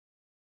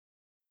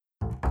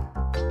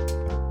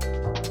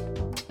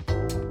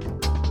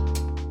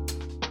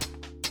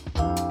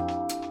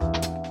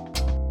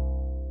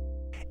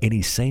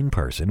Any sane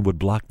person would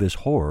block this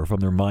horror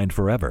from their mind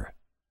forever.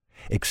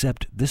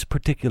 Except this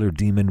particular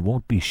demon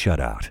won't be shut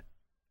out.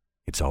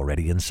 It's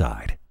already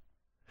inside.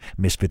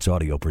 Misfits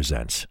Audio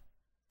presents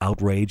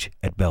Outrage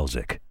at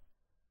Belzec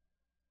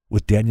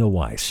with Daniel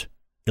Weiss,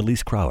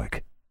 Elise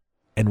Krawick,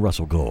 and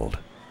Russell Gold.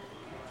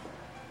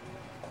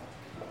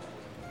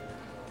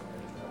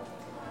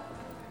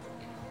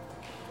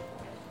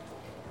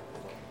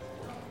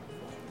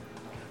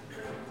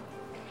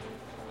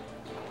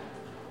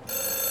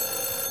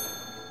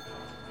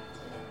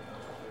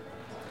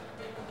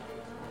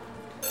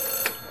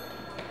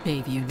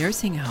 Bayview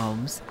Nursing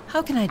Homes,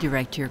 how can I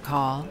direct your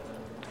call?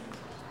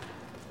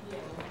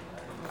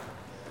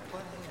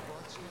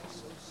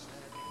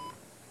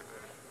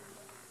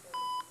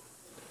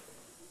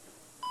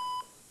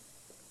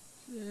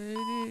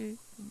 Sadie,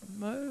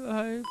 my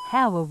wife.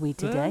 How are we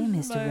today,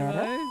 Where's Mr. my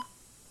Redder? wife?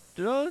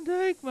 Don't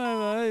take my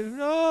wife.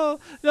 No,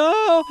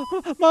 no,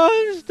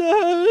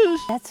 monsters.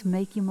 Let's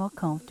make you more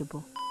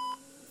comfortable.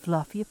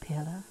 Fluff your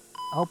pillow,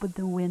 open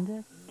the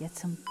window, get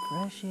some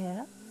fresh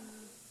air.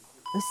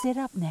 Sit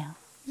up now.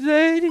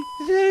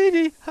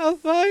 Sadie, I'll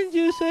find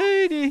you,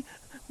 Sadie.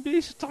 Be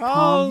strong.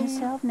 Calm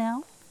yourself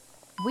now.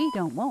 We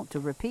don't want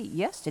to repeat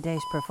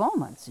yesterday's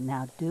performance,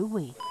 now do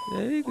we?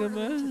 Take a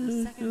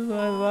message to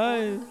my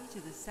wife.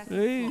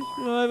 Please,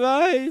 my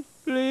wife,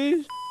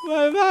 please,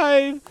 my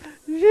wife.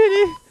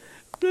 Sadie,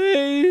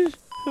 please,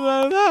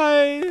 my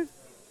wife.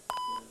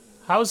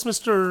 How's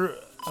Mr.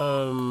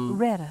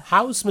 Redder.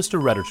 How's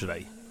Mr. Redder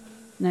today?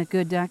 Not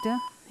good, Doctor.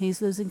 He's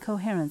losing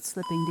coherence,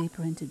 slipping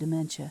deeper into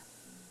dementia.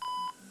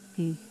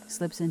 He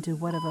slips into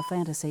whatever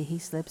fantasy he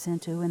slips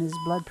into and his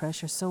blood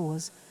pressure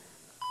soars.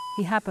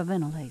 He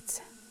hyperventilates.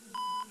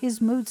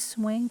 His moods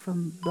swing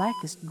from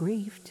blackest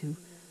grief to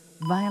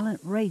violent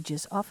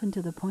rages, often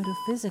to the point of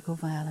physical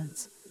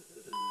violence.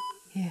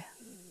 Here,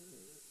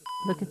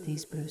 look at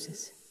these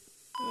bruises.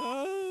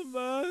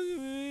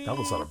 That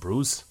was not a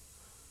bruise.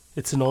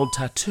 It's an old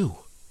tattoo.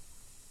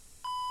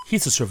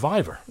 He's a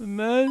survivor.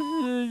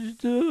 Message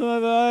to my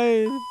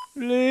wife,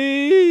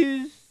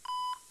 please.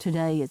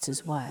 Today it's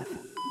his wife.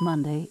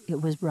 Monday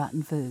it was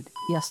rotten food.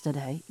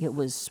 Yesterday it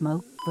was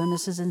smoke,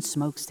 furnaces, and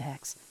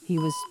smokestacks. He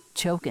was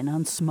choking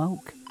on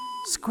smoke,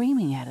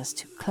 screaming at us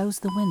to close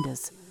the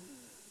windows.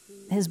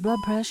 His blood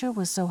pressure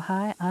was so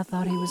high I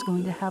thought he was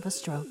going to have a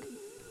stroke.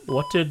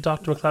 What did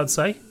Dr. McLeod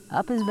say?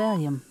 Up his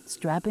Valium,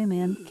 strap him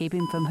in, keep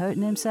him from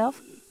hurting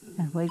himself,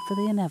 and wait for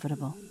the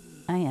inevitable.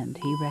 And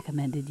he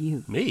recommended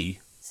you.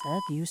 Me?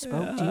 Said you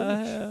spoke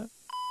Jewish.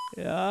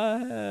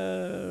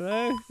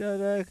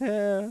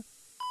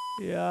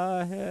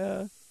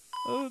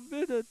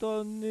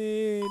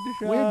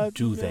 Where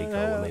do they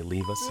go when they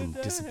leave us and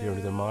disappear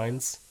into their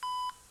minds?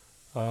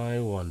 I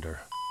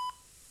wonder.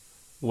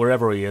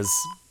 Wherever he is,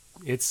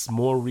 it's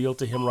more real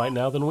to him right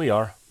now than we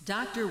are.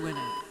 Dr.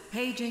 Winnick,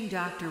 paging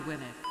Dr.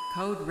 Winnick,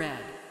 code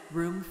red,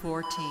 room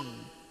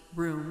 14,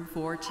 room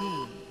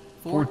 14.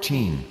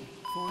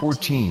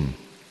 14.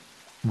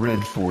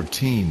 Red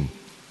 14.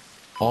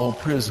 All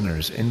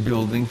prisoners in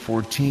building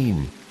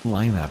 14.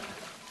 Line up.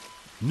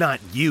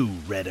 Not you,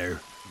 Redder.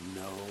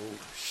 No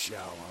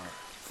shower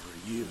for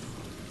you.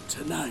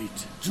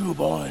 Tonight, Jew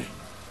boy,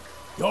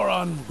 you're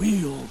on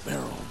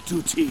wheelbarrow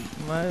duty.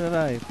 My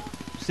wife,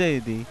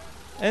 Sadie.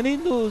 Any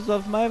news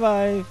of my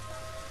wife?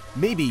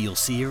 Maybe you'll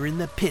see her in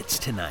the pits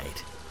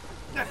tonight.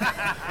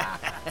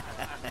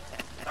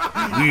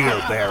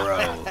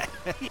 Wheelbarrow.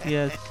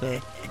 Yes, sir.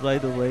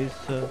 Right away,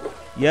 sir.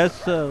 Yes,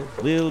 sir.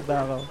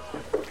 Wheelbarrow.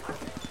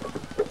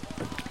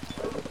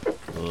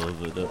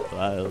 Over the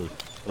piles,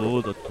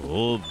 through the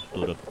tubes,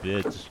 to the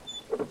pits.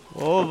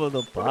 Over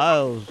the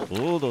piles,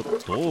 through the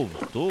tubes,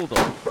 to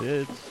the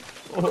pits.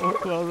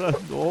 Over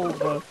and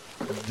over,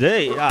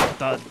 day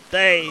after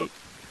day.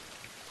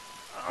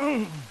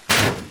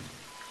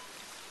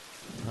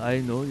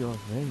 I know your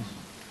face.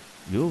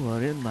 You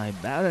were in my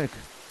barrack.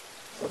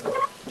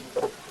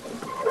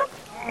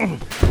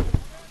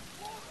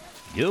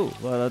 You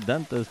were a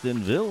dentist in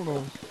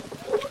Vilnius.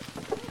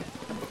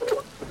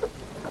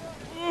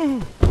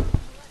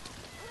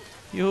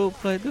 You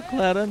played the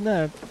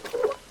clarinet.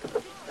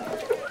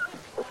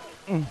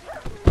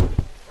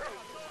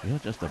 You're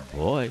just a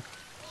boy.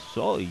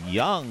 So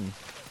young.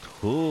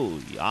 Too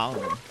young.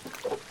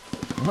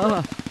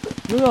 No.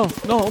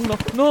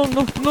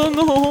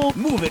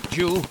 Move it,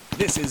 Jew.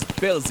 This is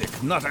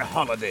Belzec, not a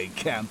holiday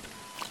camp.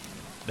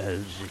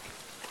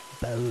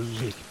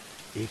 Belzec.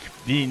 Ich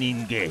bin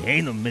in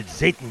Gehenna mit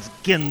Satans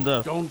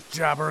Kinder. Don't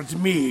jabber at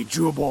me,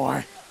 Jew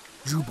boy.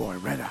 Jew boy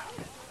Redder.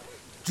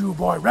 Jew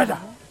boy Redder.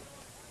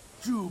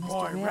 Jew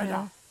boy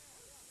Redder.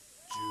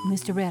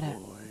 Mr. Redder.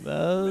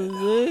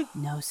 Belzec.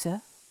 No,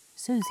 sir.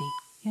 Susie,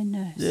 your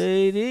nurse.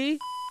 Sadie.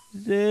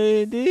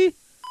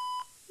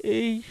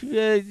 Ich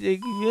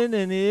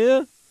bin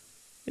hier.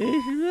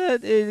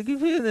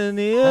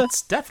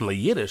 That's definitely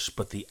Yiddish,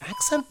 but the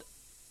accent,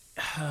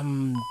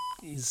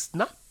 is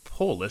not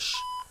Polish.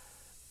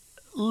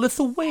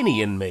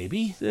 Lithuanian,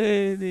 maybe.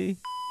 Sadie,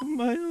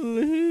 mein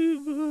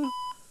Liebe.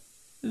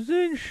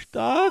 Sind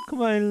stark,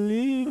 mein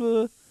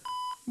Liebe.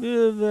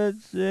 Wir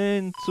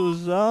sehen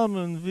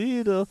zusammen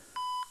wieder.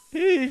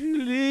 Ich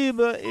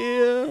liebe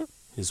ihr.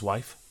 His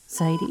wife?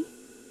 Sadie?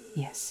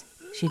 Yes.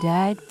 She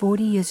died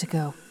 40 years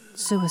ago.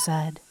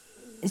 Suicide.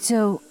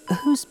 So,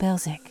 who's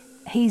Belzec?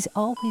 He's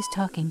always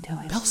talking to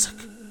him.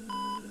 Belzec?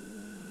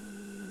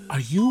 Are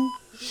you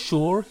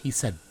sure he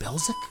said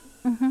Belzec?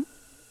 Mm-hmm.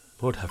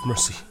 Lord have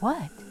mercy.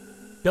 What?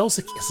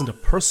 Belzec isn't a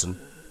person.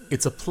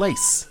 It's a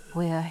place.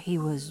 Where he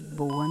was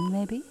born,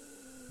 maybe?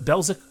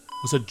 Belzec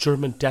was a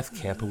German death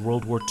camp in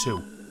World War II.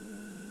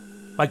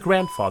 My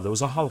grandfather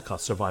was a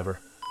Holocaust survivor.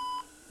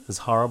 As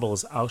horrible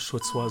as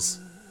Auschwitz was,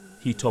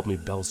 he told me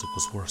Belzec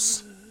was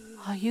worse.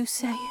 Are you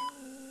saying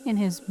in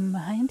his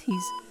mind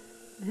he's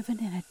living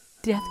in a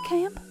death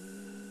camp?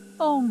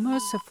 Oh,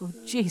 merciful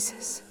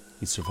Jesus.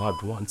 He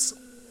survived once.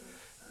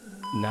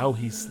 Now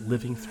he's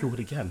living through it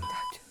again.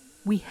 Doctor,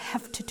 we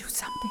have to do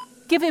something.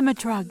 Give him a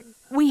drug.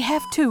 We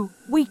have to.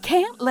 We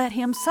can't let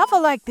him suffer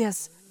like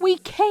this. We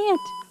can't.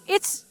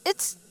 It's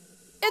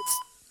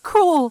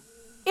cruel.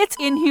 It's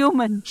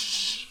inhuman.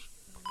 Shh.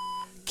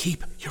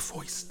 Keep your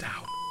voice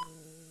down.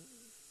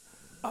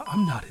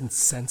 I'm not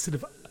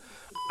insensitive.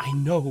 I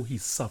know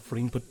he's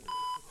suffering, but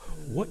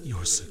what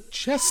you're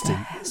suggesting...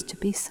 There has to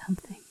be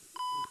something.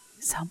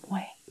 Some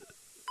way.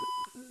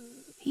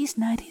 He's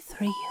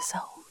 93 years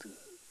old.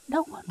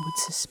 No one would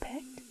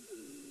suspect.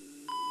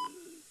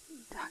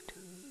 Doctor,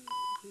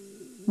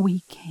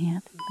 we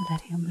can't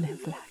let him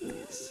live like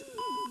this.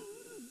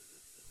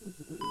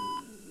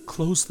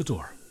 Close the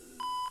door.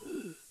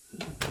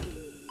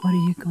 What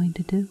are you going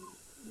to do?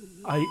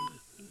 I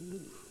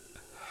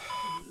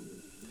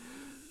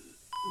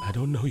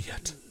don't know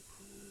yet.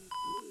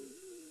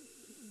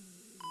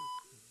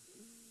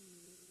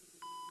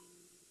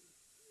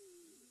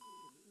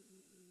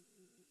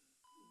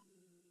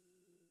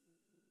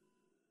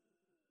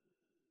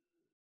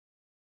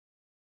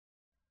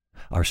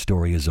 Our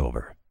story is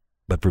over,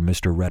 but for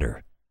Mr.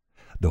 Redder,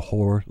 the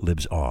horror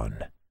lives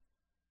on.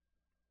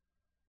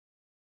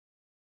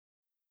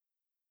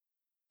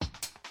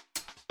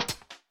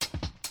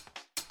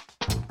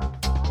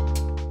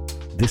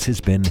 This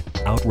has been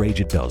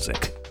Outrage at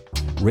Belzec,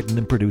 written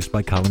and produced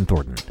by Colin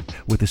Thornton,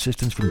 with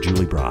assistance from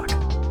Julie Brock.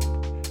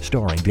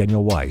 Starring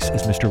Daniel Weiss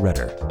as Mr.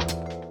 Redder,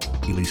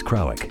 Elise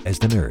Krawick as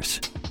the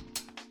nurse,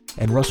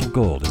 and Russell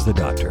Gold as the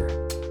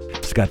doctor.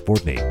 Scott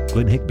Fortney,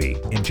 Glenn Higbee,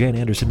 and Jan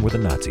Anderson were the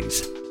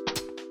Nazis.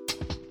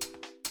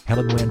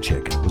 Helen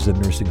Wanchik was the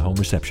nursing home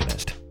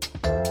receptionist.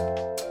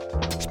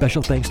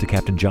 Special thanks to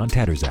Captain John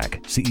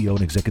Tatterzak, CEO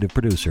and executive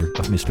producer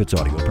of Misfits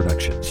Audio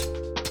Productions.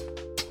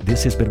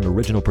 This has been an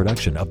original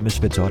production of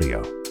Misfits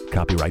Audio.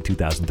 Copyright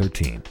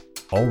 2013.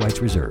 All rights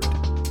reserved.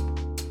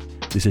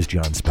 This is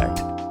John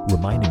Specht,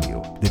 reminding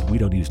you that we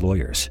don't use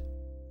lawyers.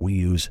 We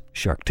use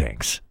shark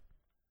tanks.